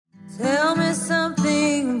Tell me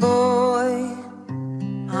something, boy.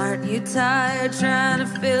 Aren't you tired trying to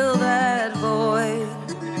fill that void?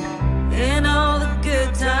 In all the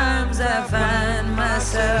good times I find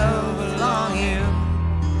myself longing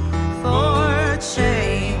for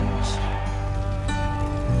change,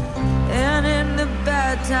 and in the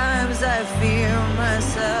bad times I fear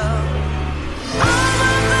myself. I'm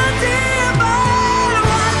on the deep end,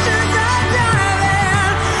 watching that diving.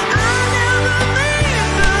 I never leave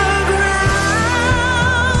the ground.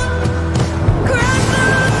 Crash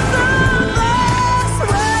through the surface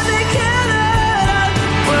where they can't hurt us.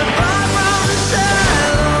 We're far from the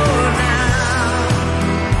shallow now.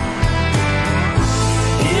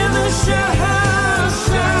 In the shallow.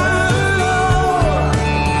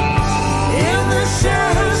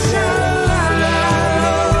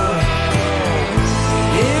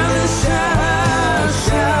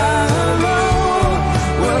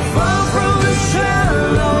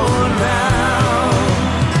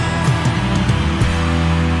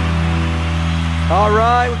 All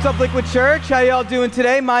right, what's up, Liquid Church? How y'all doing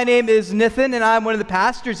today? My name is Nathan, and I'm one of the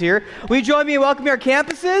pastors here. Will you join me in welcoming our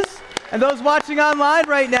campuses and those watching online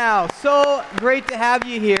right now? So great to have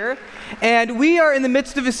you here. And we are in the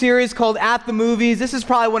midst of a series called At the Movies. This is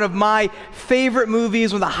probably one of my favorite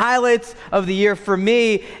movies, one of the highlights of the year for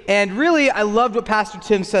me. And really, I loved what Pastor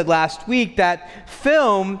Tim said last week, that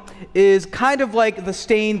film is kind of like the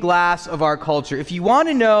stained glass of our culture. If you want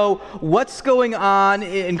to know what's going on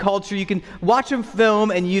in culture, you can watch a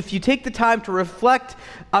film, and if you take the time to reflect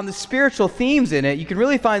on the spiritual themes in it, you can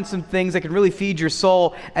really find some things that can really feed your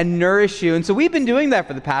soul and nourish you. And so we've been doing that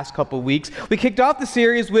for the past couple of weeks. We kicked off the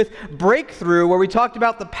series with Breakthrough, where we talked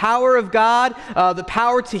about the power of God, the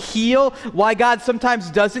power to heal, why God sometimes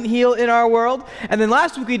doesn't heal in our world. And then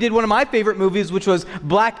last week we did one of my favorite movies, which was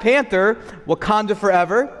Black Panther, Wakanda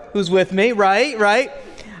Forever. Who's with me? Right?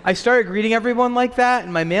 I started greeting everyone like that,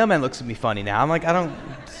 and my mailman looks at me funny now. I'm like,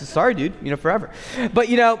 sorry, dude, forever. But,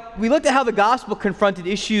 we looked at how the gospel confronted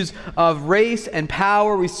issues of race and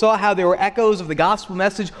power. We saw how there were echoes of the gospel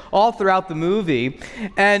message all throughout the movie.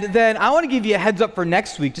 And then I want to give you a heads up for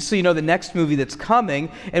next week, just so you know the next movie that's coming.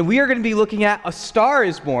 And we are going to be looking at A Star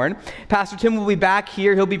is Born. Pastor Tim will be back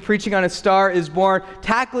here. He'll be preaching on A Star is Born,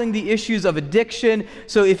 tackling the issues of addiction.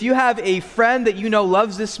 So if you have a friend that you know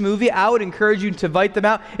loves this movie, I would encourage you to invite them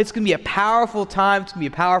out. It's going to be a powerful time. It's going to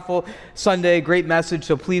be a powerful Sunday, great message.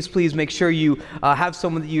 So please make sure you have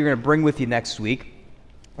someone that you're going to bring with you next week.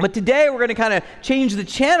 But today we're going to kind of change the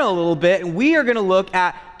channel a little bit, and we are going to look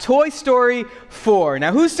at Toy Story 4.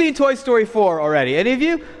 Now, who's seen Toy Story 4 already? Any of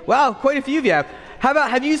you? Wow, quite a few of you have. How about,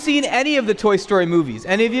 have you seen any of the Toy Story movies?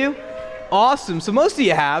 Any of you? Awesome. So most of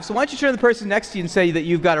you have. So why don't you turn to the person next to you and say that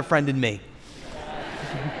you've got a friend in me?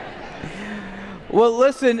 Well,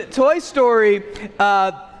 listen, Toy Story,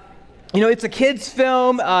 it's a kid's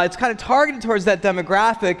film. It's kind of targeted towards that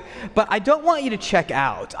demographic, but I don't want you to check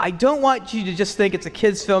out. I don't want you to just think it's a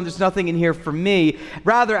kid's film, there's nothing in here for me.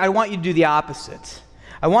 Rather, I want you to do the opposite.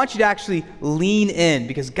 I want you to actually lean in,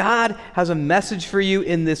 because God has a message for you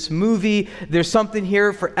in this movie. There's something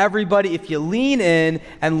here for everybody. If you lean in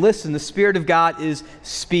and listen, the Spirit of God is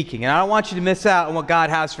speaking. And I don't want you to miss out on what God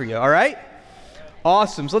has for you, all right?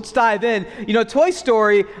 Awesome. So let's dive in. Toy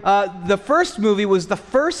Story, the first movie, was the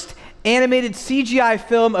first animated CGI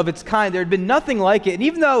film of its kind. There had been nothing like it. And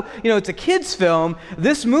even though, it's a kid's film,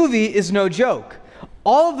 this movie is no joke.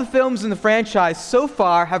 All of the films in the franchise so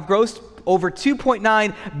far have grossed over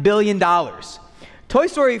 $2.9 billion. Toy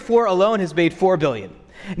Story 4 alone has made $4 billion.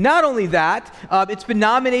 Not only that, it's been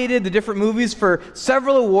nominated, the different movies, for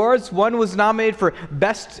several awards. One was nominated for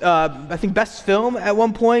best film at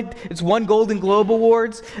one point. It's won Golden Globe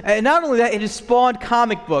Awards. And not only that, it has spawned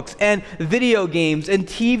comic books and video games and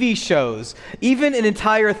TV shows, even an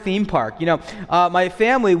entire theme park. My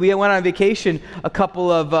family, we went on vacation a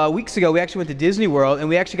couple of weeks ago. We actually went to Disney World, and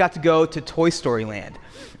we actually got to go to Toy Story Land.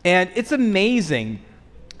 And it's amazing,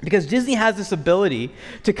 because Disney has this ability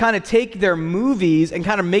to kind of take their movies and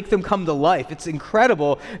kind of make them come to life. It's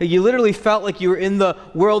incredible. You literally felt like you were in the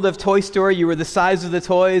world of Toy Story. You were the size of the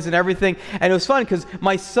toys and everything. And it was fun because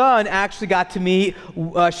my son actually got to meet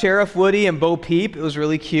Sheriff Woody and Bo Peep. It was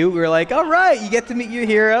really cute. We were like, all right, you get to meet your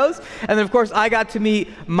heroes. And then, of course, I got to meet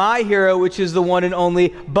my hero, which is the one and only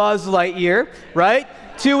Buzz Lightyear, right?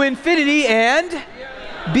 To infinity and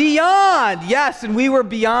beyond. Yes, and we were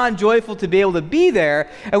beyond joyful to be able to be there.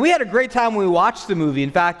 And we had a great time when we watched the movie.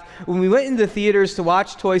 In fact, when we went into the theaters to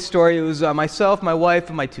watch Toy Story, it was myself, my wife,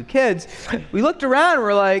 and my two kids. We looked around and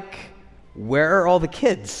we're like, where are all the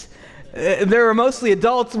kids? There were mostly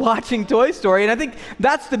adults watching Toy Story, and I think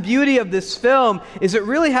that's the beauty of this film, is it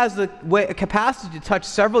really has the capacity to touch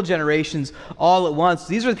several generations all at once.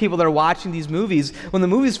 These are the people that are watching these movies. When the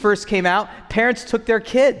movies first came out, parents took their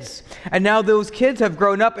kids, and now those kids have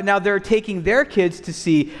grown up, and now they're taking their kids to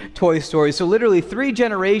see Toy Story. So literally 3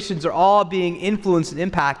 generations are all being influenced and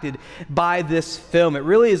impacted by this film. It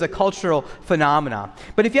really is a cultural phenomenon.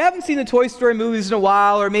 But if you haven't seen the Toy Story movies in a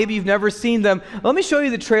while, or maybe you've never seen them, let me show you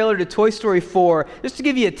the trailer to Toy Story 4, just to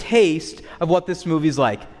give you a taste of what this movie's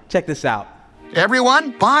like. Check this out.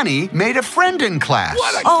 Everyone, Bonnie made a friend in class.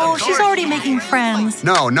 Oh, she's already making friends.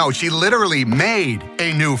 No, she literally made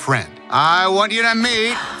a new friend. I want you to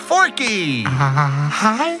meet Forky.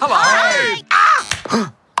 Hi. Hello. Hey!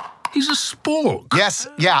 Ah! He's a spork. Yes,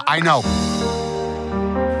 yeah, I know.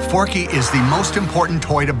 Forky is the most important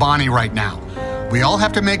toy to Bonnie right now. We all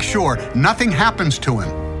have to make sure nothing happens to him.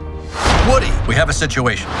 Woody, we have a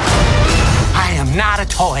situation. I am not a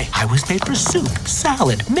toy. I was made for soup,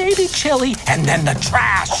 salad, maybe chili, and then the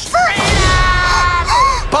trash.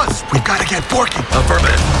 Buzz, we've got to get Forky.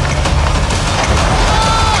 Affirmative.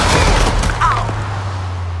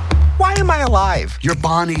 Why am I alive? You're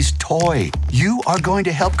Bonnie's toy. You are going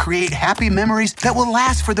to help create happy memories that will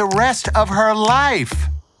last for the rest of her life.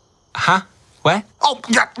 Huh? What? Oh,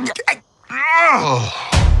 yeah.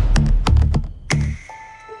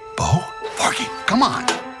 Bo? Forky, come on.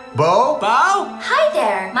 Bo? Hi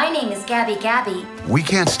there. My name is Gabby Gabby. We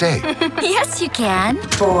can't stay. Yes, you can.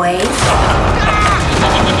 Boys.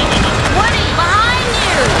 Woody, behind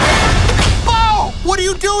you! Bo! What are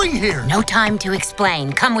you doing here? No time to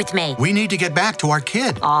explain. Come with me. We need to get back to our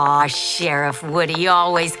kid. Aw, Sheriff Woody,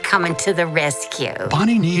 always coming to the rescue.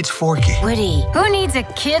 Bonnie needs Forky. Woody, who needs a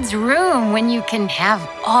kid's room when you can have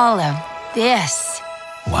all of this?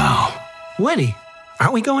 Wow. Woody,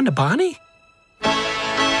 aren't we going to Bonnie?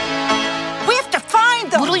 We have to find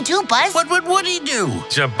them. What do we do, Buzz? What would Woody do?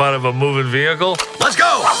 Jump out of a moving vehicle? Let's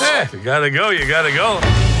go. Hey, you gotta go, you gotta go.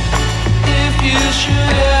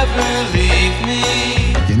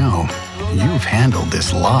 You know, you've handled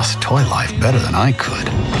this lost toy life better than I could.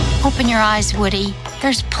 Open your eyes, Woody.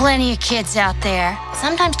 There's plenty of kids out there.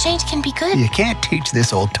 Sometimes change can be good. You can't teach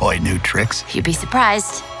this old toy new tricks. You'd be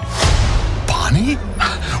surprised. Bonnie?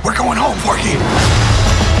 We're going home, Forky.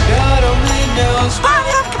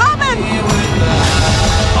 Bonnie, I'm coming.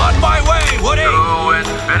 On my way, Woody. To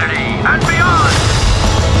infinity and beyond!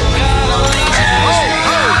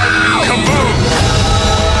 Kaboom!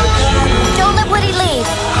 Don't let Woody leave.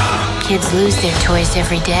 Kids lose their toys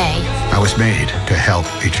every day. I was made to help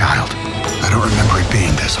a child. I don't remember it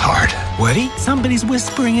being this hard. Woody, somebody's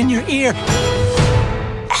whispering in your ear.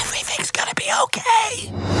 Everything's gonna be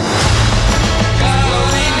okay.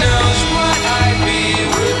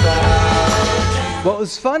 What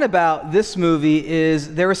was fun about this movie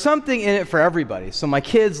is there was something in it for everybody. So my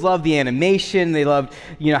kids loved the animation, they loved,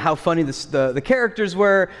 how funny the characters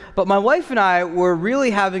were. But my wife and I were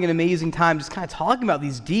really having an amazing time just kind of talking about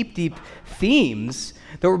these deep, deep themes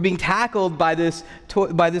that were being tackled by this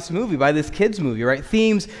movie, by this kids movie, right?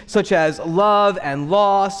 Themes such as love and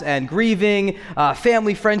loss and grieving,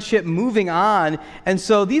 family, friendship, moving on. And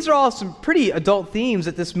so these are all some pretty adult themes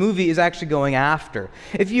that this movie is actually going after.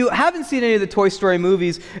 If you haven't seen any of the Toy Story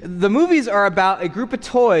movies, the movies are about a group of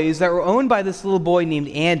toys that were owned by this little boy named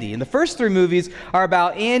Andy. And the first 3 movies are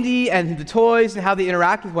about Andy and the toys and how they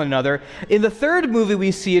interact with one another. In the third movie,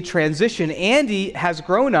 we see a transition. Andy has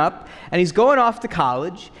grown up and he's going off to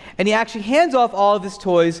college, and he actually hands off all of his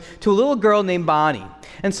toys to a little girl named Bonnie.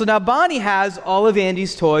 And so now Bonnie has all of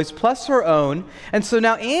Andy's toys plus her own. And so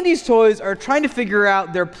now Andy's toys are trying to figure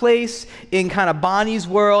out their place in kind of Bonnie's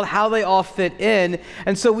world, how they all fit in.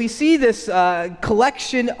 And so we see this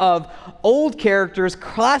collection of old characters,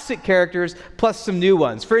 classic characters, plus some new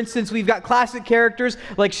ones. For instance, we've got classic characters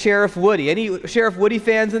like Sheriff Woody. Any Sheriff Woody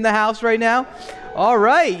fans in the house right now? All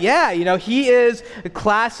right, yeah, he is a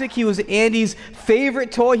classic. He was Andy's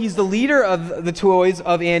favorite toy. He's the leader of the toys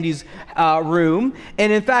of Andy's room.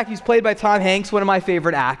 And in fact, he's played by Tom Hanks, one of my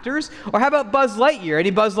favorite actors. Or how about Buzz Lightyear? Any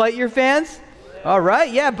Buzz Lightyear fans? All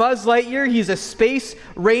right, yeah, Buzz Lightyear. He's a space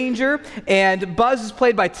ranger, and Buzz is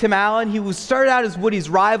played by Tim Allen. He started out as Woody's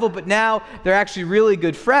rival, but now they're actually really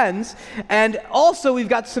good friends. And also, we've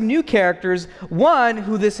got some new characters, one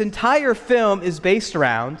who this entire film is based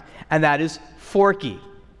around, and that is Forky.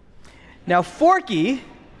 Now, Forky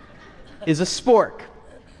is a spork.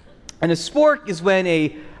 And a spork is when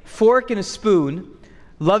a fork and a spoon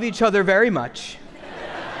love each other very much.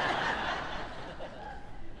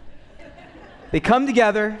 They come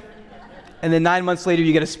together and then 9 months later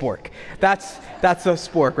you get a spork. That's a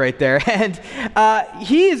spork right there. And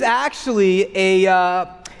he is actually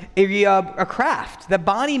a craft that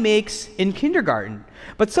Bonnie makes in kindergarten.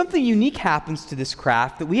 But something unique happens to this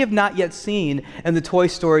craft that we have not yet seen in the Toy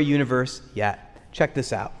Story universe yet. Check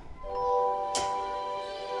this out.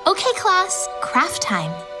 Okay, class, craft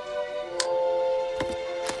time.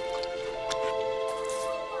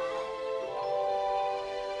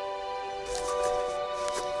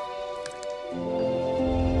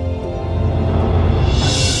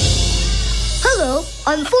 Hello,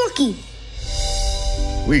 I'm Forky.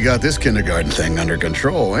 We got this kindergarten thing under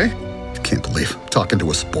control, eh? Can't believe I'm talking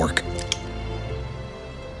to a spork.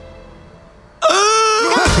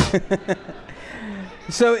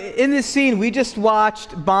 So in this scene, we just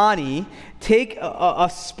watched Bonnie take a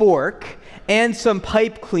spork and some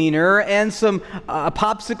pipe cleaner and some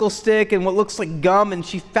popsicle stick and what looks like gum, and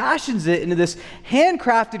she fashions it into this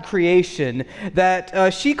handcrafted creation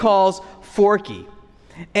that she calls Forky.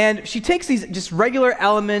 And she takes these just regular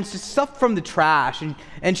elements, just stuff from the trash,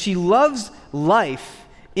 and she loves life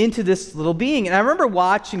into this little being. And I remember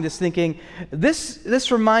watching this thinking,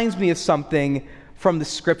 this reminds me of something from the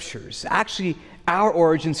scriptures, actually our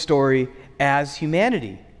origin story as humanity.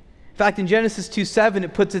 In fact, in Genesis 2:7,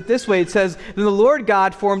 it puts it this way. It says, "Then the Lord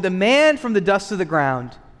God formed a man from the dust of the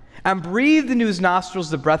ground and breathed into his nostrils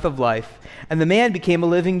the breath of life, and the man became a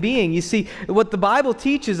living being." You see, what the Bible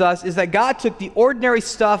teaches us is that God took the ordinary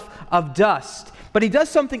stuff of dust, but he does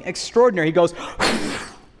something extraordinary. He goes,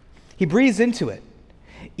 he breathes into it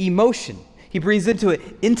emotion. He breathes into it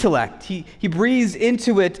intellect. He breathes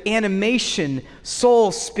into it animation,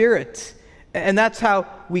 soul, spirit. And that's how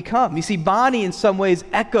we come. You see, Bonnie in some ways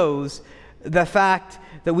echoes the fact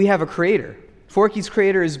that we have a creator. Forky's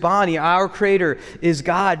creator is Bonnie. Our creator is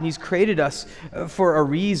God, and he's created us for a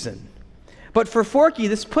reason. But for Forky,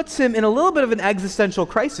 this puts him in a little bit of an existential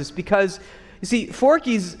crisis because, you see,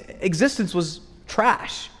 Forky's existence was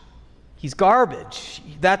trash. He's garbage.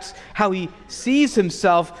 That's how he sees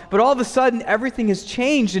himself. But all of a sudden, everything has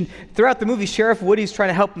changed. And throughout the movie, Sheriff Woody's trying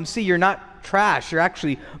to help him see you're not trash. You're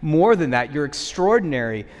actually more than that. You're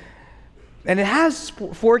extraordinary. And it has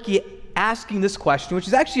Forky asking this question, which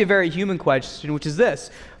is actually a very human question, which is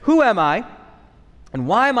this: who am I and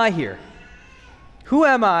why am I here? Who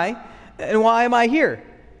am I and why am I here?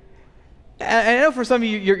 And I know for some of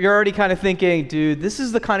you, you're already kind of thinking, dude, this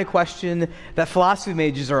is the kind of question that philosophy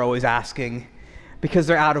majors are always asking because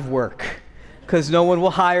they're out of work, because no one will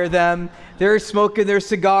hire them. They're smoking their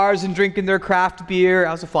cigars and drinking their craft beer.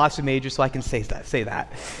 I was a philosophy major, so I can say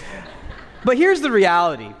that. But here's the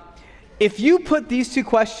reality. If you put these two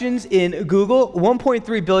questions in Google,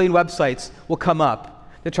 1.3 billion websites will come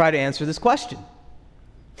up to try to answer this question.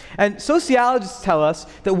 And sociologists tell us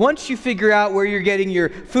that once you figure out where you're getting your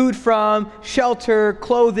food from, shelter,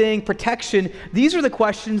 clothing, protection, these are the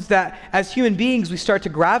questions that as human beings we start to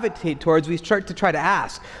gravitate towards, we start to try to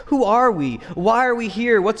ask. Who are we? Why are we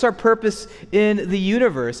here? What's our purpose in the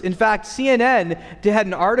universe? In fact, CNN had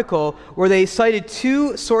an article where they cited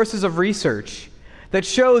two sources of research that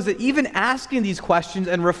shows that even asking these questions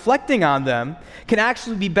and reflecting on them can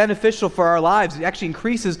actually be beneficial for our lives. It actually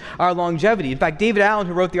increases our longevity. In fact, David Allen,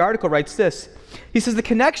 who wrote the article, writes this. He says the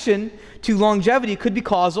connection to longevity could be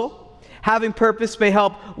causal. Having purpose may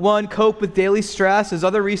help one cope with daily stress, as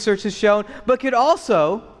other research has shown, but could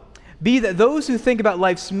also be that those who think about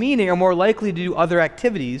life's meaning are more likely to do other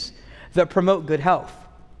activities that promote good health.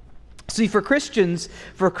 See, for Christians,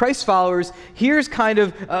 for Christ followers, here's kind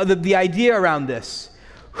of the idea around this.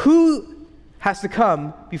 Who has to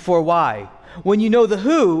come before why? When you know the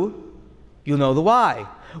who, you'll know the why.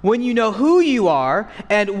 When you know who you are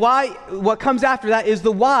and why, what comes after that is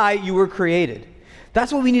the why you were created.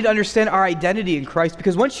 That's what we need to understand our identity in Christ,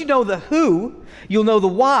 because once you know the who, you'll know the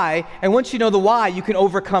why, and once you know the why, you can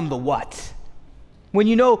overcome the what. When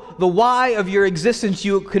you know the why of your existence,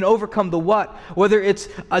 you can overcome the what, whether it's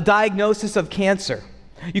a diagnosis of cancer.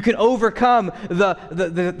 You can overcome the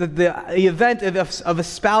event of a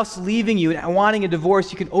spouse leaving you and wanting a divorce.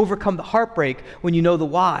 You can overcome the heartbreak when you know the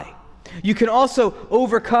why. You can also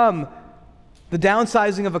overcome the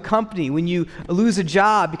downsizing of a company when you lose a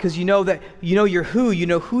job because you know that you know your who, you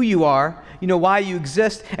know who you are, you know why you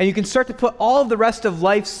exist, and you can start to put all of the rest of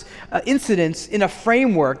life's incidents in a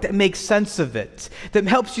framework that makes sense of it, that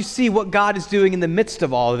helps you see what God is doing in the midst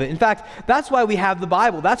of all of it. In fact, that's why we have the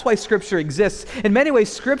Bible. That's why Scripture exists. In many ways,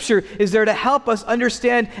 Scripture is there to help us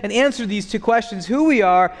understand and answer these two questions, who we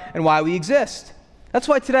are and why we exist. That's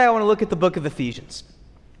why today I want to look at the book of Ephesians.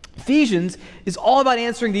 Ephesians is all about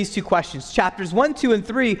answering these two questions. Chapters 1, 2, and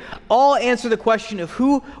 3 all answer the question of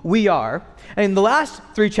who we are. And the last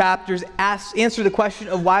 3 chapters answer the question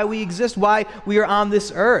of why we exist, why we are on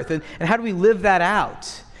this earth, and how do we live that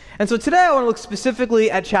out. And so today I want to look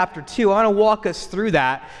specifically at chapter 2. I want to walk us through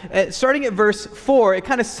that. Starting at verse 4, it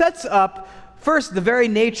kind of sets up first the very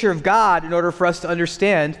nature of God in order for us to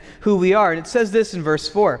understand who we are. And it says this in verse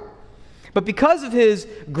 4. But because of his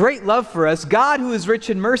great love for us, God, who is rich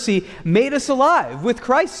in mercy, made us alive with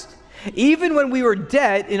Christ, even when we were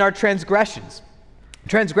dead in our transgressions.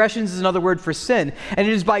 Transgressions is another word for sin. And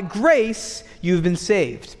it is by grace you've been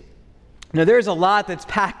saved. Now, there's a lot that's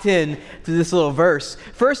packed in to this little verse.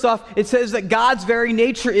 First off, it says that God's very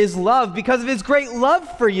nature is love. Because of his great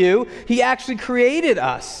love for you, he actually created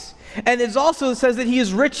us. And it also says that he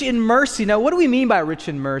is rich in mercy. Now, what do we mean by rich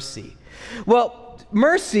in mercy? Well,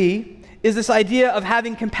 mercy is this idea of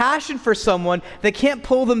having compassion for someone that can't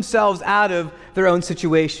pull themselves out of their own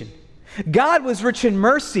situation. God was rich in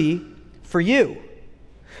mercy for you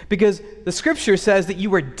because the scripture says that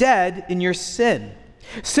you were dead in your sin.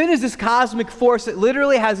 Sin is this cosmic force that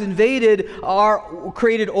literally has invaded our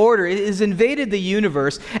created order. It has invaded the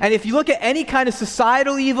universe. And if you look at any kind of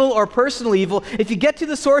societal evil or personal evil, if you get to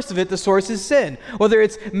the source of it, the source is sin. Whether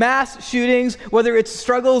it's mass shootings, whether it's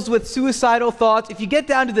struggles with suicidal thoughts, if you get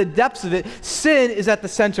down to the depths of it, sin is at the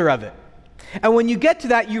center of it. And when you get to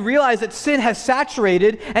that, you realize that sin has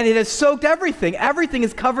saturated and it has soaked everything. Everything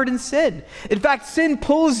is covered in sin. In fact, sin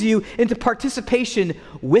pulls you into participation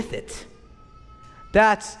with it.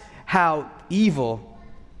 That's how evil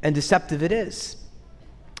and deceptive it is.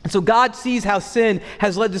 And so God sees how sin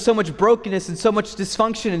has led to so much brokenness and so much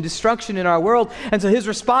dysfunction and destruction in our world. And so his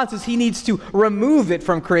response is he needs to remove it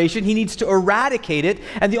from creation. He needs to eradicate it.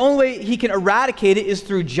 And the only way he can eradicate it is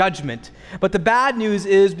through judgment. But the bad news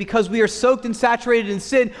is because we are soaked and saturated in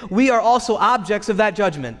sin, we are also objects of that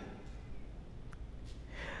judgment.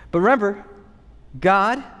 But remember,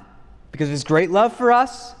 God, because of his great love for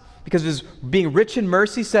us, because of his being rich in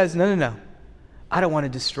mercy, says, no, I don't want to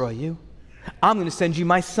destroy you. I'm going to send you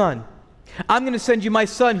my son. I'm going to send you my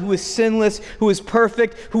son who is sinless, who is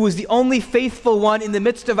perfect, who is the only faithful one in the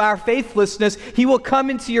midst of our faithlessness. He will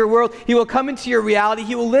come into your world. He will come into your reality.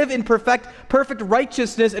 He will live in perfect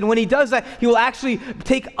righteousness. And when he does that, he will actually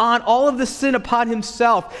take on all of the sin upon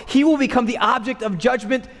himself. He will become the object of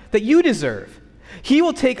judgment that you deserve. He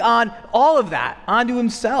will take on all of that onto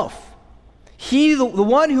himself. He, the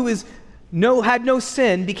one who had no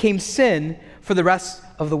sin, became sin for the rest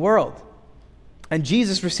of the world. And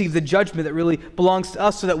Jesus received the judgment that really belongs to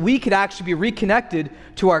us so that we could actually be reconnected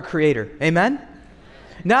to our Creator. Amen?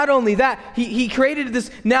 Not only that, he created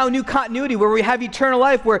this now new continuity where we have eternal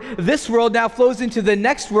life, where this world now flows into the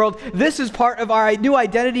next world. This is part of our new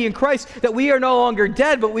identity in Christ, that we are no longer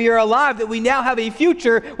dead, but we are alive, that we now have a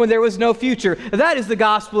future when there was no future. That is the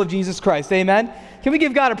gospel of Jesus Christ. Amen? Can we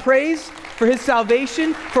give God a praise for his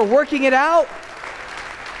salvation, for working it out?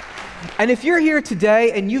 And if you're here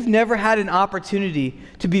today and you've never had an opportunity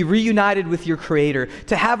to be reunited with your Creator,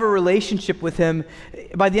 to have a relationship with him,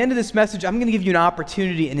 by the end of this message, I'm going to give you an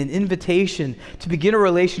opportunity and an invitation to begin a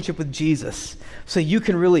relationship with Jesus so you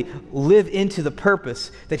can really live into the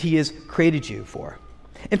purpose that he has created you for.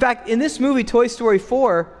 In fact, in this movie, Toy Story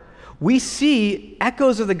 4, we see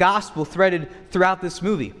echoes of the gospel threaded throughout this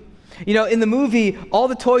movie. You know, in the movie, all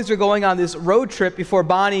the toys are going on this road trip before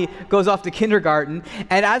Bonnie goes off to kindergarten.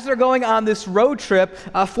 And as they're going on this road trip,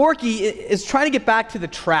 Forky is trying to get back to the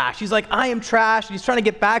trash. He's like, I am trash. And he's trying to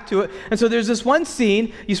get back to it. And so there's this one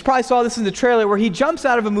scene, you probably saw this in the trailer, where he jumps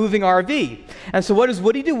out of a moving RV. And so what does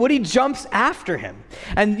Woody do? Woody jumps after him.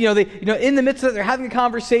 And, in the midst of it, they're having a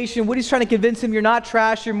conversation. Woody's trying to convince him, you're not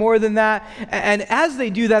trash, you're more than that. And as they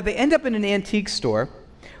do that, they end up in an antique store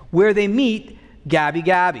where they meet Gabby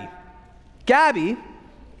Gabby. Gabby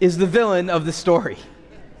is the villain of the story.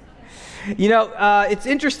 It's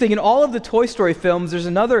interesting. In all of the Toy Story films, there's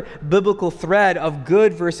another biblical thread of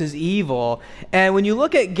good versus evil. And when you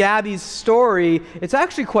look at Gabby's story, it's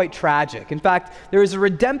actually quite tragic. In fact, there is a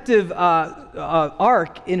redemptive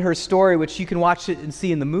arc in her story, which you can watch it and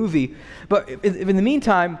see in the movie. But in the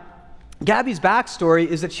meantime, Gabby's backstory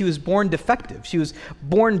is that she was born defective. She was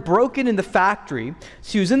born broken in the factory.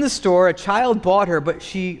 She was in the store, a child bought her, but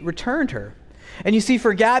she returned her. And you see,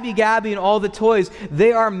 for Gabby and all the toys,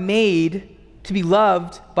 they are made to be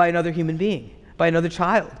loved by another human being, by another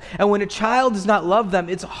child. And when a child does not love them,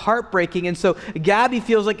 it's heartbreaking. And so Gabby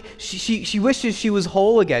feels like she wishes she was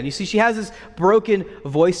whole again. You see, she has this broken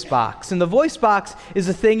voice box. And the voice box is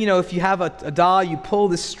a thing, if you have a doll, you pull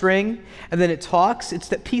the string and then it talks. It's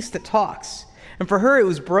that piece that talks. And for her, it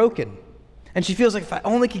was broken. And she feels like if I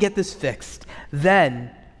only could get this fixed,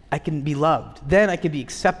 then I can be loved. Then I can be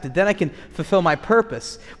accepted. Then I can fulfill my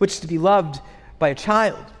purpose, which is to be loved by a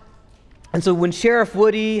child. And so when Sheriff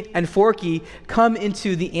Woody and Forky come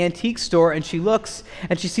into the antique store and she looks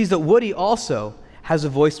and she sees that Woody also has a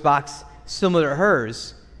voice box similar to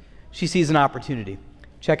hers, she sees an opportunity.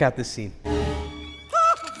 Check out this scene.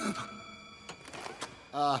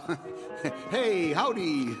 Hey,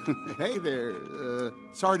 howdy. Hey there.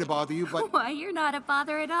 Sorry to bother you, but... Why, you're not a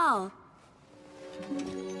bother at all.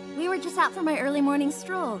 We were just out for my early morning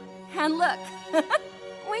stroll. And look,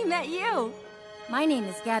 we met you. My name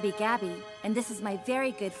is Gabby Gabby, and this is my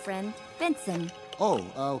very good friend, Vincent.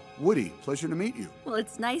 Oh, Woody, pleasure to meet you. Well,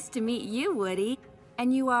 it's nice to meet you, Woody.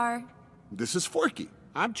 And you are... This is Forky.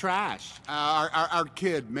 I'm Trash. Our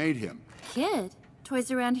kid made him. Kid?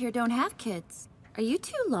 Toys around here don't have kids. Are you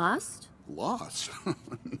two lost? Lost?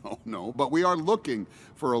 No, but we are looking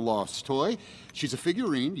for a lost toy. She's a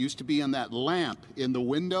figurine, used to be in that lamp in the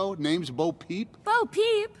window. Name's Bo Peep. Bo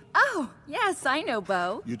Peep? Oh, yes, I know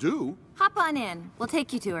Bo. You do? Hop on in. We'll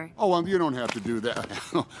take you to her. Oh, you don't have to do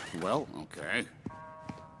that. Well, okay.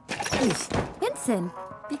 Vincent,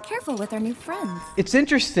 be careful with our new friends. It's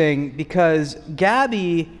interesting because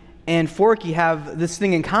Gabby and Forky have this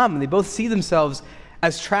thing in common. They both see themselves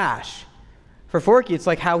as trash. For Forky, it's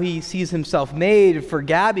like how he sees himself made. For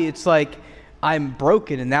Gabby, it's like, I'm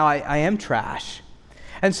broken and now I am trash.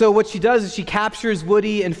 And so what she does is she captures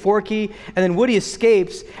Woody and Forky, and then Woody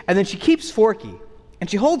escapes, and then she keeps Forky. And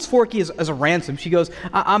she holds Forky as a ransom. She goes,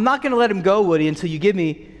 I'm not going to let him go, Woody, until you give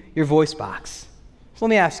me your voice box. So let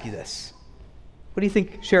me ask you this. What do you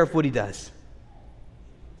think Sheriff Woody does?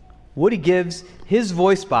 Woody gives his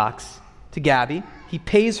voice box to Gabby. He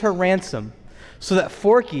pays her ransom so that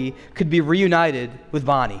Forky could be reunited with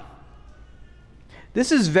Bonnie.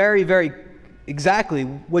 This is very, very exactly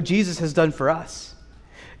what Jesus has done for us.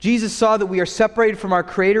 Jesus saw that we are separated from our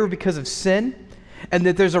Creator because of sin, and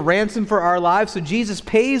that there's a ransom for our lives. So Jesus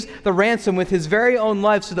pays the ransom with his very own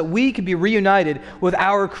life so that we can be reunited with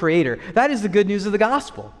our Creator. That is the good news of the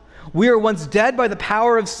gospel. We were once dead by the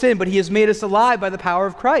power of sin, but he has made us alive by the power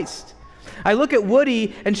of Christ. I look at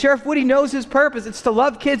Woody, and Sheriff Woody knows his purpose. It's to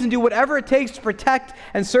love kids and do whatever it takes to protect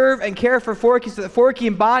and serve and care for Forky so that Forky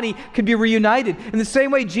and Bonnie can be reunited. In the same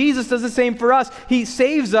way, Jesus does the same for us. He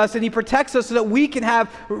saves us and he protects us so that we can have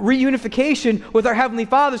reunification with our Heavenly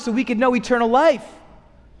Father so we can know eternal life.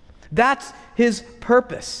 That's his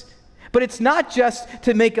purpose. But it's not just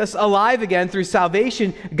to make us alive again through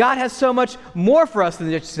salvation. God has so much more for us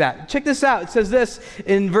than just that. Check this out. It says this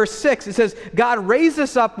in verse 6. It says, God raised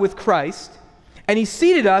us up with Christ, and he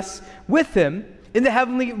seated us with him in the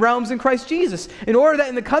heavenly realms in Christ Jesus, in order that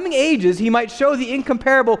in the coming ages he might show the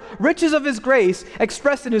incomparable riches of his grace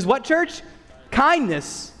expressed in his what, church?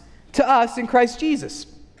 Kindness to us in Christ Jesus.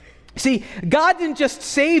 See, God didn't just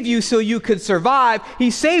save you so you could survive.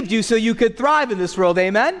 He saved you so you could thrive in this world.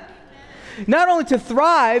 Amen? Not only to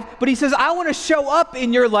thrive, but he says, I want to show up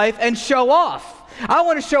in your life and show off. I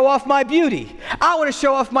want to show off my beauty. I want to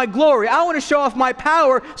show off my glory. I want to show off my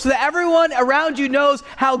power so that everyone around you knows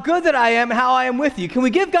how good that I am and how I am with you. Can we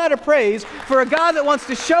give God a praise for a God that wants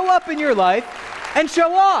to show up in your life and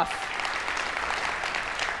show off?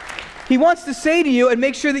 He wants to say to you and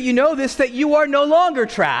make sure that you know this, that you are no longer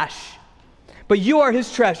trash, but you are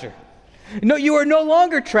his treasure. No, you are no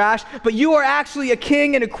longer trash, but you are actually a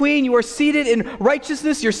king and a queen. You are seated in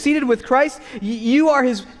righteousness. You're seated with Christ. You are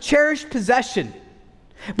his cherished possession.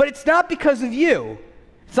 But it's not because of you.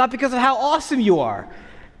 It's not because of how awesome you are.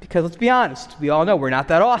 Because let's be honest, we all know we're not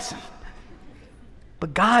that awesome.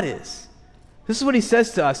 But God is. This is what he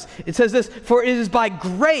says to us. It says this, for it is by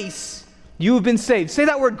grace you have been saved. Say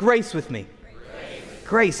that word grace with me.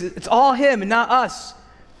 Grace. It's all him and not us.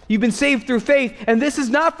 You've been saved through faith, and this is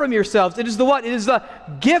not from yourselves. It is the what? It is the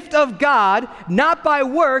gift of God, not by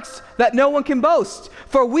works that no one can boast.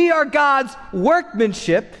 For we are God's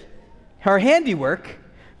workmanship, our handiwork,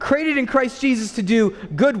 created in Christ Jesus to do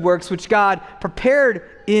good works, which God prepared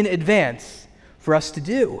in advance for us to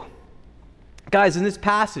do. Guys, in this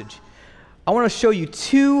passage, I want to show you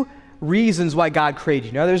two reasons why God created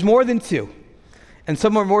you. Now, there's more than two. And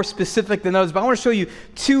some are more specific than others, but I want to show you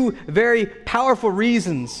two very powerful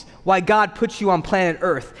reasons why God put you on planet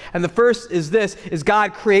Earth. And the first is this, is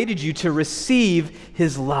God created you to receive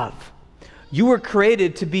his love. You were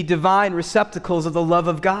created to be divine receptacles of the love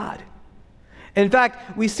of God. In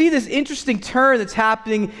fact, we see this interesting turn that's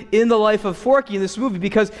happening in the life of Forky in this movie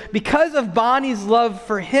because of Bonnie's love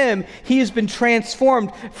for him, he has been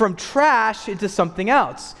transformed from trash into something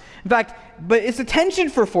else. In fact, but it's a tension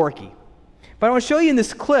for Forky. But I want to show you in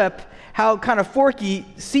this clip how kind of Forky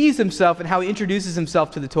sees himself and how he introduces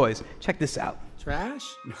himself to the toys. Check this out. Trash?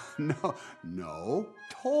 No,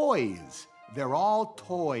 toys. They're all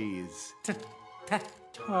toys. Trash.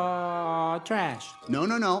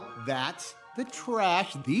 No. That's the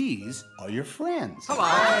trash. These are your friends.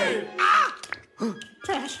 Hello.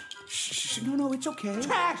 Trash. Shh, no, it's okay.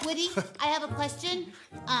 Trash. Woody, I have a question.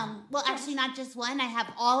 Well, actually, not just one. I have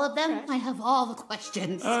all of them. I have all the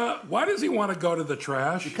questions. Why does he want to go to the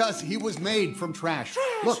trash? Because he was made from trash.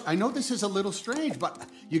 Look, I know this is a little strange, but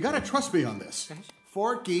you gotta trust me on this.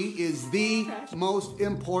 Forky is the most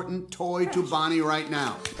important toy to Bonnie right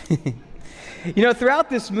now. Throughout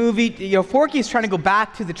this movie, Forky is trying to go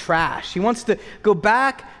back to the trash. He wants to go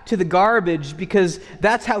back to the garbage because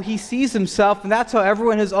that's how he sees himself and that's how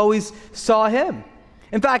everyone has always saw him.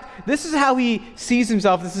 In fact, this is how he sees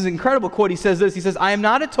himself. This is an incredible quote. He says this. He says, "I am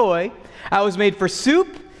not a toy. I was made for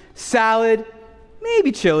soup, salad,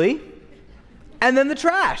 maybe chili, and then the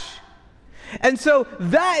trash." And so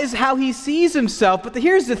that is how he sees himself. But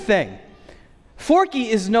here's the thing. Forky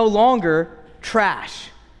is no longer trash.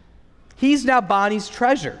 He's now Bonnie's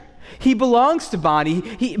treasure. He belongs to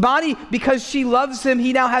Bonnie. Bonnie, because she loves him,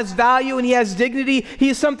 he now has value and he has dignity. He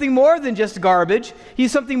is something more than just garbage.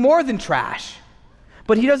 He's something more than trash.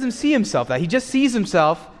 But he doesn't see himself that. He just sees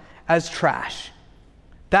himself as trash.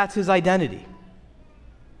 That's his identity.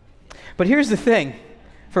 But here's the thing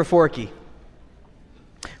for Forky.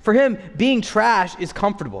 For him, being trash is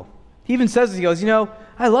comfortable. He even says, he goes,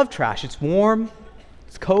 I love trash. It's warm,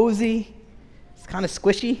 it's cozy, it's kind of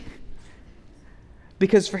squishy.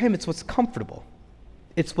 Because for him, it's what's comfortable.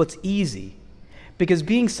 It's what's easy. Because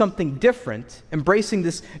being something different, embracing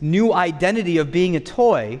this new identity of being a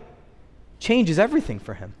toy, changes everything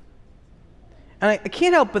for him. And I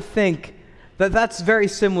can't help but think that that's very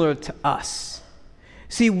similar to us.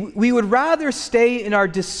 See, we would rather stay in our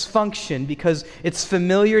dysfunction because it's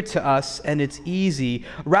familiar to us and it's easy,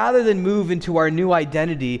 rather than move into our new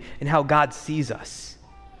identity and how God sees us.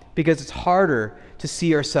 Because it's harder to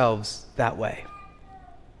see ourselves that way.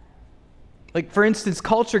 Like, for instance,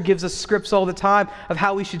 culture gives us scripts all the time of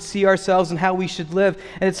how we should see ourselves and how we should live.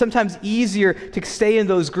 And it's sometimes easier to stay in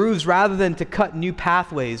those grooves rather than to cut new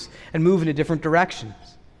pathways and move in different directions.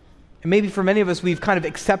 And maybe for many of us, we've kind of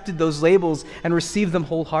accepted those labels and received them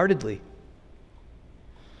wholeheartedly.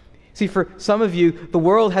 See, for some of you, the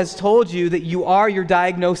world has told you that you are your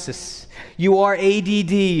diagnosis. You are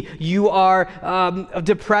ADD. You are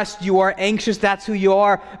depressed. You are anxious. That's who you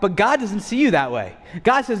are. But God doesn't see you that way.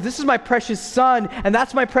 God says, this is my precious son, and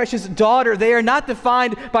that's my precious daughter. They are not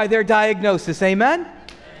defined by their diagnosis. Amen?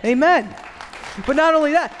 Amen. But not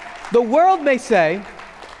only that, the world may say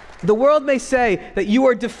that you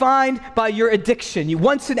are defined by your addiction. You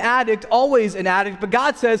once an addict, always an addict. But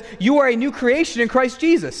God says you are a new creation in Christ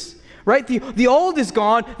Jesus. Right? The old is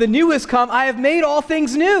gone, the new has come. I have made all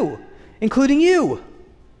things new, including you.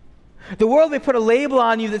 The world may put a label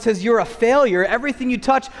on you that says you're a failure. Everything you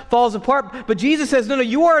touch falls apart. But Jesus says, no,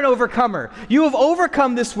 you are an overcomer. You have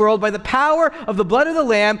overcome this world by the power of the blood of the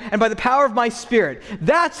Lamb and by the power of my Spirit.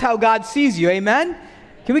 That's how God sees you. Amen?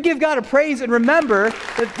 Can we give God a praise and remember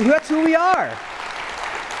that that's who we are?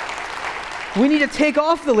 We need to take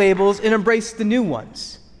off the labels and embrace the new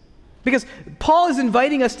ones. Because Paul is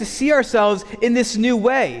inviting us to see ourselves in this new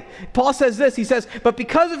way. Paul says this, he says, but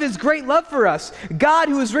because of his great love for us, God,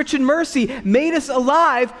 who is rich in mercy, made us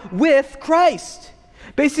alive with Christ.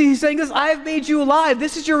 Basically, he's saying this, I have made you alive.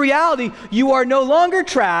 This is your reality. You are no longer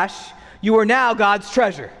trash. You are now God's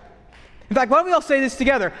treasure. In fact, why don't we all say this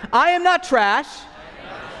together? I am not trash.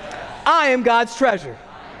 I am God's treasure.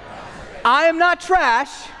 I am not trash.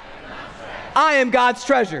 I am God's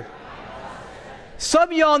treasure.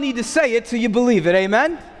 Some of y'all need to say it till you believe it,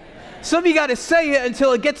 amen? Some of you got to say it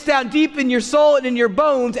until it gets down deep in your soul and in your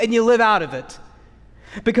bones and you live out of it.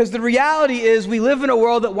 Because the reality is we live in a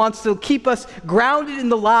world that wants to keep us grounded in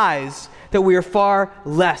the lies that we are far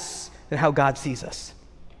less than how God sees us.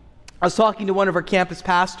 I was talking to one of our campus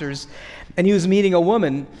pastors and he was meeting a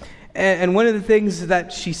woman, and one of the things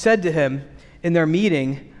that she said to him in their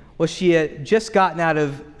meeting was she had just gotten out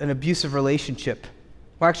of an abusive relationship.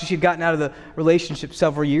 Or actually, she had gotten out of the relationship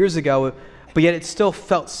several years ago, but yet it still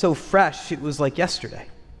felt so fresh. It was like yesterday.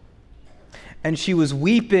 And she was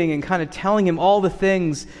weeping and kind of telling him all the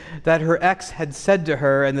things that her ex had said to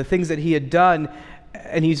her and the things that he had done.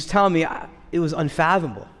 And he was telling me it was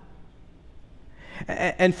unfathomable.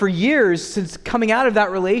 And for years, since coming out of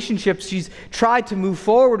that relationship, she's tried to move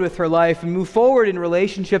forward with her life and move forward in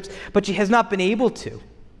relationships, but she has not been able to.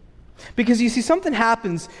 Because you see, something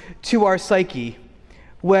happens to our psyche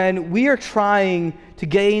when we are trying to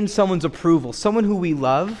gain someone's approval, someone who we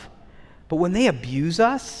love, But when they abuse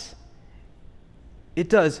us, it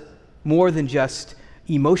does more than just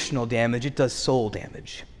emotional damage, it does soul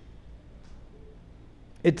damage.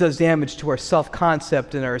 It does damage to our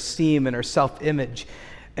self-concept and our esteem and our self-image.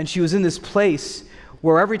 And she was in this place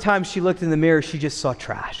where every time she looked in the mirror, she just saw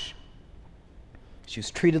trash. She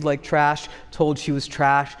was treated like trash, told she was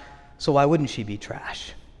trash, so why wouldn't she be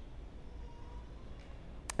trash?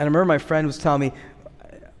 And I remember my friend was telling me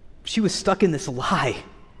she was stuck in this lie.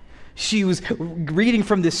 She was reading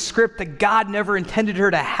from this script that God never intended her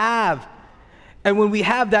to have. And when we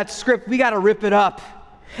have that script, we got to rip it up.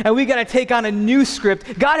 And we got to take on a new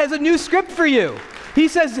script. God has a new script for you. He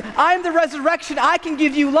says, I'm the resurrection. I can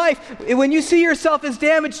give you life. When you see yourself as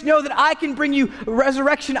damaged, know that I can bring you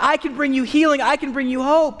resurrection. I can bring you healing. I can bring you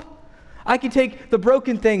hope. I can take the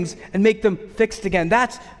broken things and make them fixed again.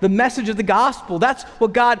 That's the message of the gospel. That's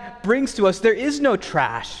what God brings to us. There is no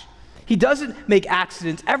trash. He doesn't make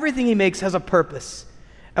accidents. Everything he makes has a purpose.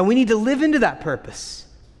 And we need to live into that purpose.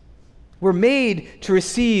 We're made to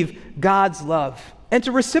receive God's love and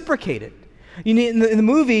to reciprocate it. You need, in the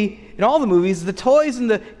movie, in all the movies, the toys and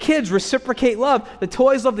the kids reciprocate love. The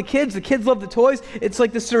toys love the kids love the toys. It's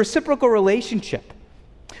like this reciprocal relationship.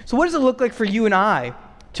 So what does it look like for you and I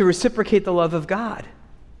to reciprocate the love of God?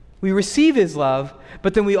 We receive his love,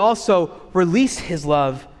 but then we also release his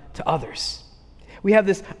love to others. We have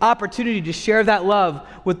this opportunity to share that love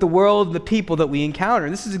with the world and the people that we encounter.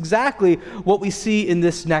 And this is exactly what we see in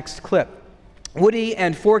this next clip. Woody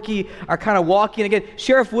and Forky are kind of walking. Again,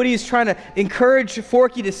 Sheriff Woody is trying to encourage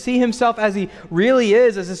Forky to see himself as he really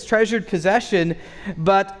is, as his treasured possession.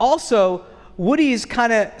 But also, Woody's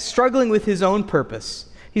kind of struggling with his own purpose.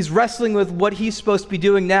 He's wrestling with what he's supposed to be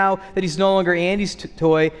doing now that he's no longer Andy's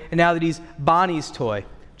toy and now that he's Bonnie's toy.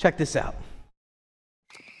 Check this out.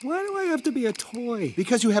 Why do I have to be a toy?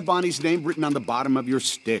 Because you have Bonnie's name written on the bottom of your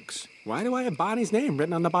sticks. Why do I have Bonnie's name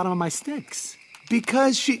written on the bottom of my sticks?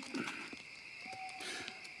 Because she...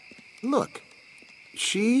 Look,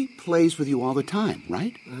 she plays with you all the time,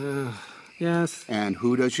 right? Yes. And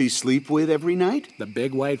who does she sleep with every night? The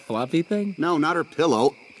big white fluffy thing? No, not her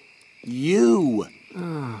pillow. You.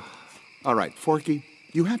 All right, Forky,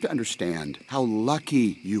 you have to understand how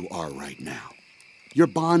lucky you are right now. You're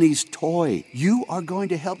Bonnie's toy. You are going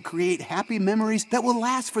to help create happy memories that will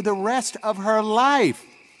last for the rest of her life.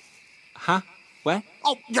 Huh? What?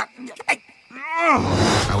 Oh, yeah.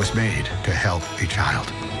 I was made to help a child.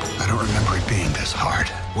 I don't remember it being this hard.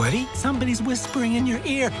 Woody, somebody's whispering in your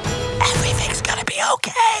ear. Everything's gonna be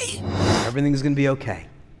okay. Everything's gonna be okay.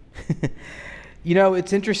 You know,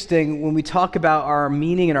 it's interesting when we talk about our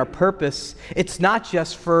meaning and our purpose, it's not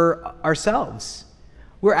just for ourselves.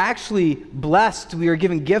 We're actually blessed. We are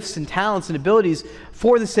given gifts and talents and abilities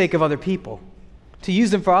for the sake of other people, to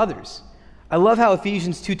use them for others. I love how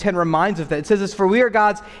Ephesians 2:10 reminds us of that. It says this, for we are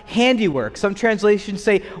God's handiwork. Some translations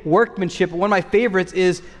say workmanship, but one of my favorites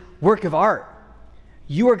is work of art.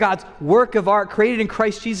 You are God's work of art created in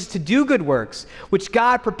Christ Jesus to do good works, which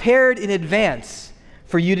God prepared in advance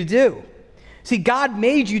for you to do. See, God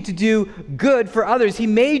made you to do good for others. He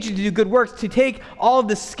made you to do good works, to take all of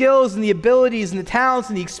the skills and the abilities and the talents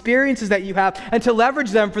and the experiences that you have and to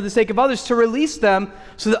leverage them for the sake of others, to release them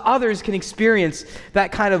so that others can experience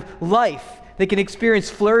that kind of life. They can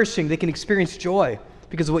experience flourishing. They can experience joy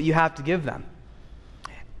because of what you have to give them.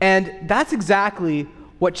 And that's exactly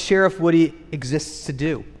what Sheriff Woody exists to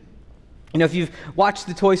do. You know, if you've watched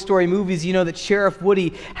the Toy Story movies, you know that Sheriff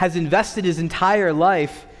Woody has invested his entire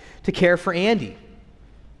life to care for Andy.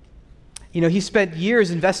 You know, he spent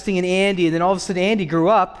years investing in Andy, and then all of a sudden Andy grew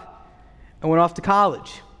up and went off to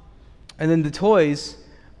college. And then the toys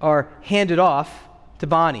are handed off to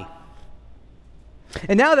Bonnie.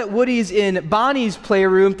 And now that Woody's in Bonnie's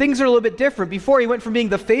playroom, things are a little bit different. Before, he went from being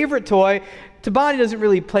the favorite toy to Bonnie doesn't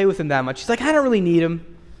really play with him that much. She's like, I don't really need him.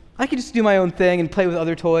 I can just do my own thing and play with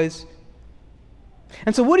other toys.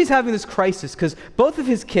 And so Woody's having this crisis because both of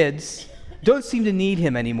his kids don't seem to need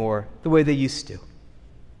him anymore the way they used to.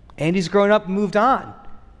 Andy's grown up and moved on.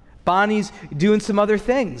 Bonnie's doing some other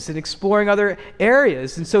things and exploring other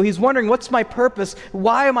areas. And so he's wondering, what's my purpose?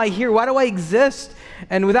 Why am I here? Why do I exist?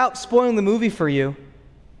 And without spoiling the movie for you,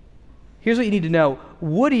 here's what you need to know.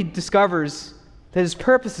 Woody discovers that his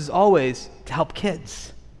purpose is always to help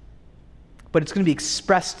kids. But it's going to be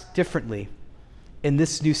expressed differently in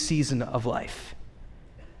this new season of life,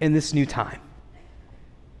 in this new time.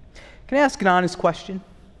 Can I ask an honest question?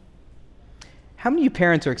 How many of you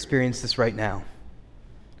parents are experiencing this right now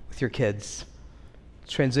with your kids,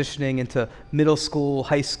 transitioning into middle school,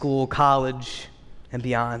 high school, college, and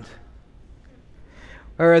beyond?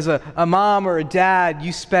 Or as a mom or a dad,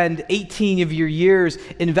 you spend 18 of your years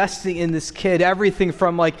investing in this kid, everything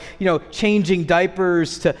from changing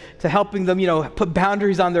diapers to helping them, put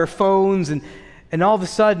boundaries on their phones. And all of a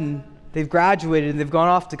sudden, they've graduated and they've gone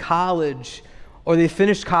off to college, or they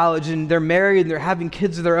finished college and they're married and they're having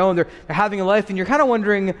kids of their own. They're having a life, and you're kind of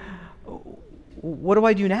wondering, what do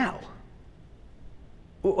I do now?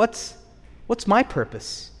 What's my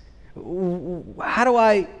purpose? How do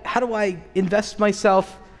I invest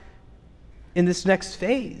myself in this next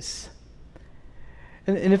phase?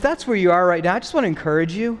 And if that's where you are right now, I just want to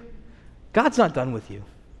encourage you. God's not done with you.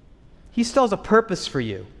 He still has a purpose for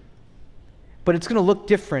you. But it's going to look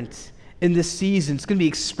different in this season. It's going to be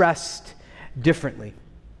expressed differently.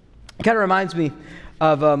 It kind of reminds me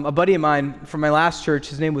of a buddy of mine from my last church.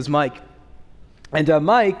 His name was Mike. And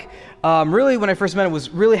Mike, really, when I first met him,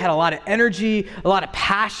 really had a lot of energy, a lot of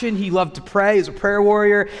passion. He loved to pray. He was a prayer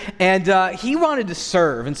warrior. And he wanted to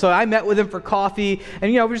serve. And so I met with him for coffee.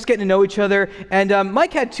 And, we're just getting to know each other. And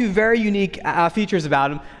Mike had two very unique features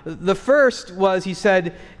about him. The first was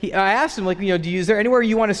I asked him, is there anywhere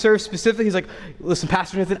you want to serve specifically? He's like, listen,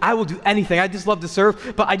 Pastor Nathan, I will do anything. I just love to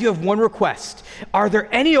serve. But I do have one request. Are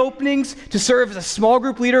there any openings to serve as a small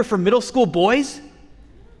group leader for middle school boys?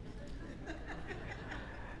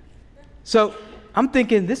 So I'm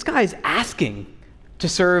thinking, this guy's asking to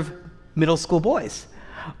serve middle school boys.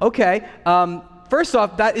 Okay, first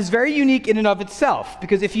off, that is very unique in and of itself,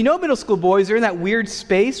 because if you know middle school boys, they're in that weird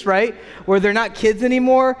space, right, where they're not kids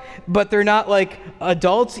anymore, but they're not like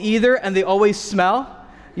adults either, and they always smell,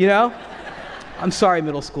 I'm sorry,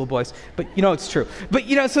 middle school boys, but it's true. But,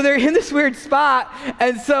 so they're in this weird spot,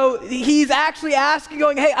 and so he's actually asking,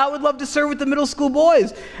 going, hey, I would love to serve with the middle school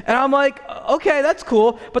boys. And I'm like, okay, that's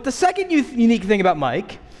cool. But the second unique thing about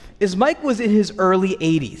Mike is Mike was in his early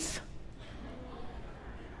 80s.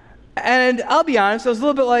 And I'll be honest, I was a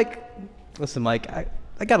little bit like, listen, Mike, I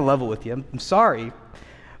got to level with you. I'm sorry.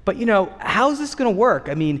 But, how's this going to work?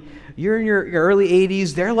 I mean, you're in your early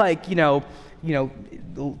 80s. They're like,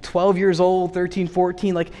 12 years old, 13,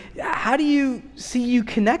 14, how do you see you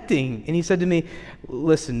connecting? And he said to me,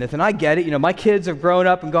 listen, Nathan, I get it. My kids have grown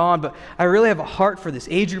up and gone, but I really have a heart for this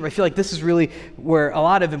age group. I feel like this is really where a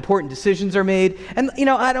lot of important decisions are made. And,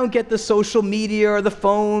 I don't get the social media or the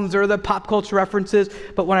phones or the pop culture references,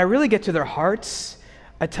 but when I really get to their hearts,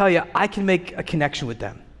 I tell you, I can make a connection with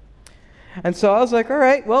them. And so I was like, all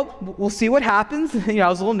right, well, we'll see what happens. I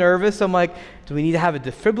was a little nervous. I'm like, do we need to have a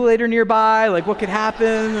defibrillator nearby? What could happen?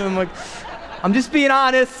 And I'm like, I'm just being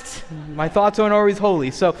honest. My thoughts aren't always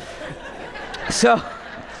holy. So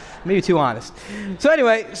maybe too honest. So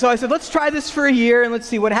anyway, I said, let's try this for a year and let's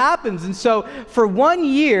see what happens. And so for 1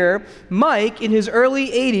 year, Mike, in his early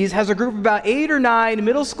 80s, has a group of about 8 or 9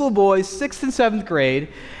 middle school boys, 6th and 7th grade.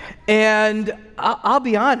 And I'll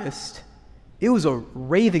be honest, it was a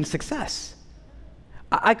raving success.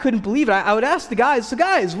 I couldn't believe it. I would ask the guys, so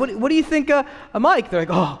guys, what do you think of Mike? They're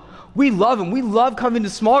like, oh, we love him. We love coming to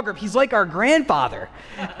small group. He's like our grandfather.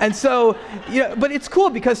 And so, but it's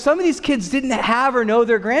cool because some of these kids didn't have or know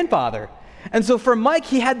their grandfather. And so for Mike,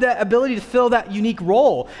 he had the ability to fill that unique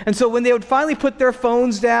role. And so when they would finally put their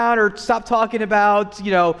phones down or stop talking about,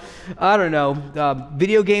 video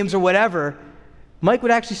games or whatever, Mike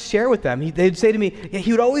would actually share with them. They'd say to me,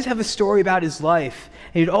 he would always have a story about his life,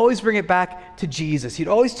 and he'd always bring it back to Jesus. He'd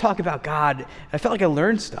always talk about God. I felt like I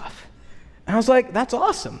learned stuff. And I was like, that's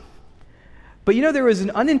awesome. But there was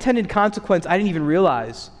an unintended consequence I didn't even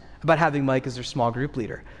realize about having Mike as their small group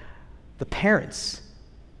leader. The parents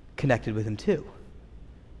connected with him too.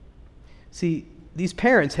 See, these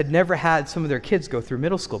parents had never had some of their kids go through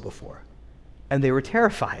middle school before, and they were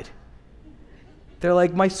terrified. They're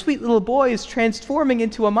like, my sweet little boy is transforming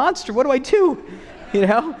into a monster. What do I do?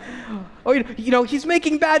 Oh, he's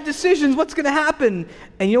making bad decisions. What's going to happen?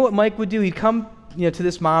 And you know what Mike would do? He'd come, to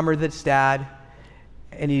this mom or this dad,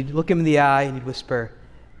 and he'd look him in the eye and he'd whisper,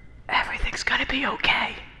 everything's going to be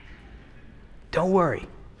okay. Don't worry.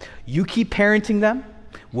 You keep parenting them.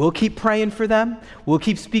 We'll keep praying for them. We'll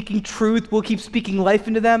keep speaking truth. We'll keep speaking life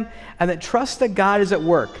into them. And then trust that God is at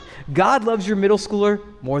work. God loves your middle schooler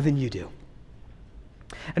more than you do.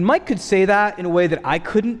 And Mike could say that in a way that I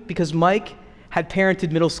couldn't because Mike had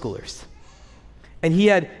parented middle schoolers. And he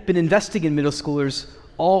had been investing in middle schoolers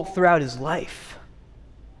all throughout his life.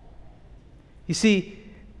 You see,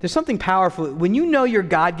 there's something powerful. When you know your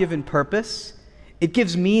God-given purpose, it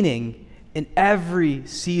gives meaning in every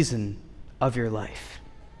season of your life.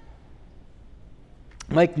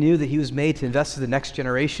 Mike knew that he was made to invest in the next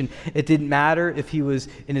generation. It didn't matter if he was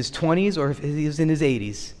in his 20s or if he was in his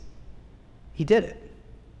 80s. He did it.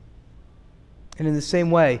 And in the same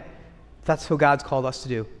way, That's what God's called us to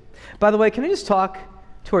do. By the way, can I just talk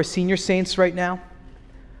to our senior saints right now?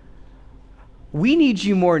 We need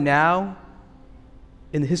you more now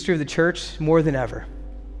in the history of the church more than ever.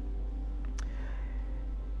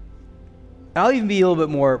 I'll even be a little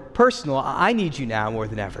bit more personal. I need you now more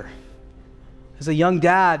than ever. As a young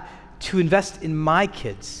dad, to invest in my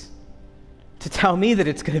kids, to tell me that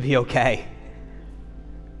it's going to be okay,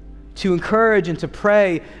 to encourage and to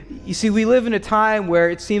pray. You see, we live in a time where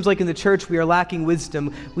it seems like in the church we are lacking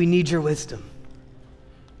wisdom. We need your wisdom.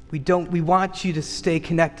 We want you to stay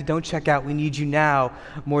connected. Don't check out. We need you now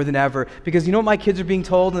more than ever. Because you know what my kids are being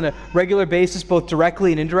told on a regular basis, both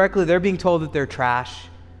directly and indirectly? They're being told that they're trash,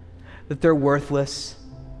 that they're worthless,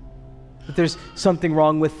 that there's something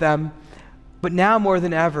wrong with them. But now more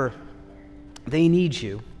than ever, they need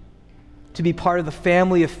you to be part of the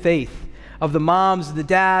family of faith, of the moms and the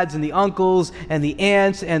dads and the uncles and the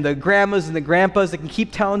aunts and the grandmas and the grandpas that can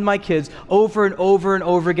keep telling my kids over and over and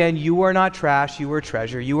over again, you are not trash, you are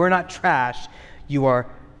treasure. You are not trash, you are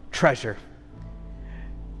treasure.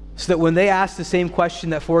 So that when they ask the same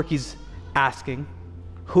question that Forky's asking,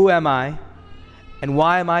 who am I and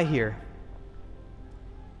why am I here?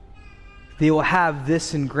 They will have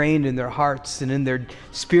this ingrained in their hearts and in their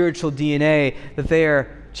spiritual DNA that they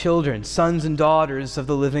are children, sons and daughters of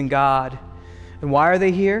the living God. And why are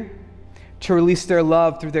they here? To release their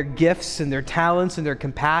love through their gifts and their talents and their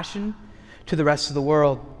compassion to the rest of the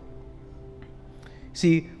world.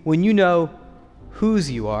 See, when you know whose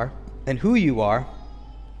you are and who you are,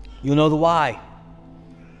 you'll know the why.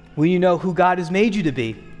 When you know who God has made you to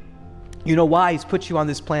be, you know why He's put you on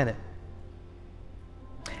this planet.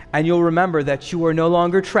 And you'll remember that you are no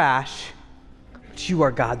longer trash, but you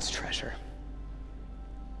are God's treasure.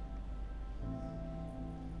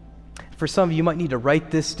 For some of you, you might need to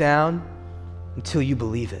write this down until you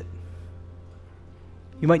believe it.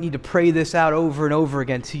 You might need to pray this out over and over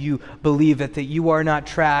again till you believe it, that you are not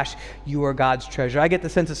trash, you are God's treasure. I get the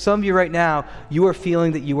sense that some of you right now, you are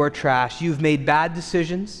feeling that you are trash. You've made bad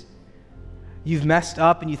decisions. You've messed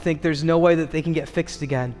up and you think there's no way that they can get fixed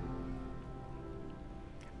again.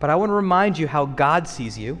 But I want to remind you how God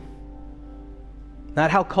sees you. Not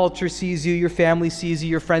how culture sees you, your family sees you,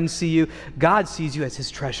 your friends see you. God sees you as His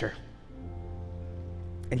treasure.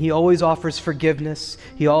 And He always offers forgiveness.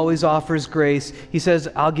 He always offers grace. He says,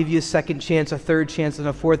 I'll give you a second chance, a third chance, and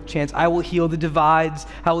a fourth chance. I will heal the divides.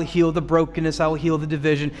 I will heal the brokenness. I will heal the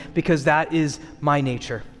division, because that is my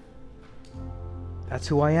nature. That's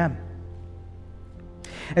who I am.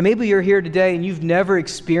 And maybe you're here today and you've never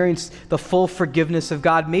experienced the full forgiveness of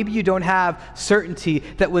God. Maybe you don't have certainty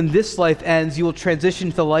that when this life ends, you will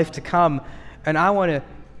transition to the life to come. And I want to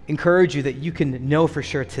encourage you that you can know for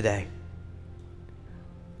sure today.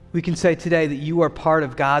 We can say today that you are part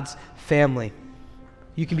of God's family.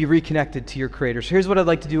 You can be reconnected to your Creator. So here's what I'd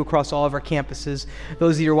like to do across all of our campuses.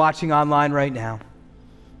 Those of you who are watching online right now,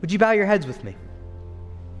 would you bow your heads with me?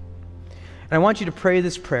 And I want you to pray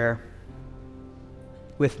this prayer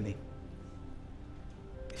with me.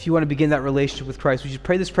 If you want to begin that relationship with Christ, would you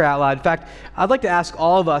pray this prayer out loud? In fact, I'd like to ask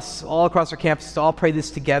all of us, all across our campus, to all pray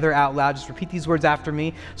this together out loud. Just repeat these words after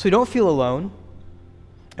me so you don't feel alone.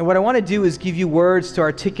 And what I want to do is give you words to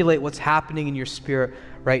articulate what's happening in your spirit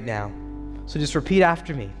right now. So just repeat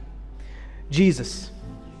after me. Jesus,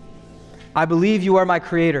 I believe you are my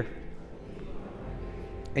Creator,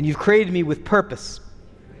 and you've created me with purpose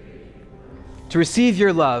to receive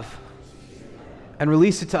your love and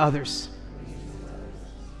release it to others.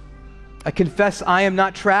 I confess I am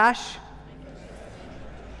not trash.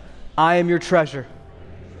 I am your treasure.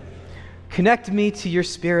 Connect me to your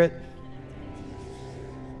Spirit.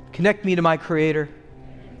 Connect me to my Creator.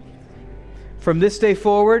 From this day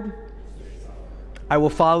forward, I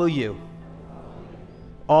will follow you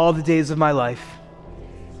all the days of my life.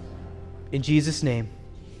 In Jesus' name,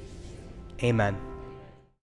 amen.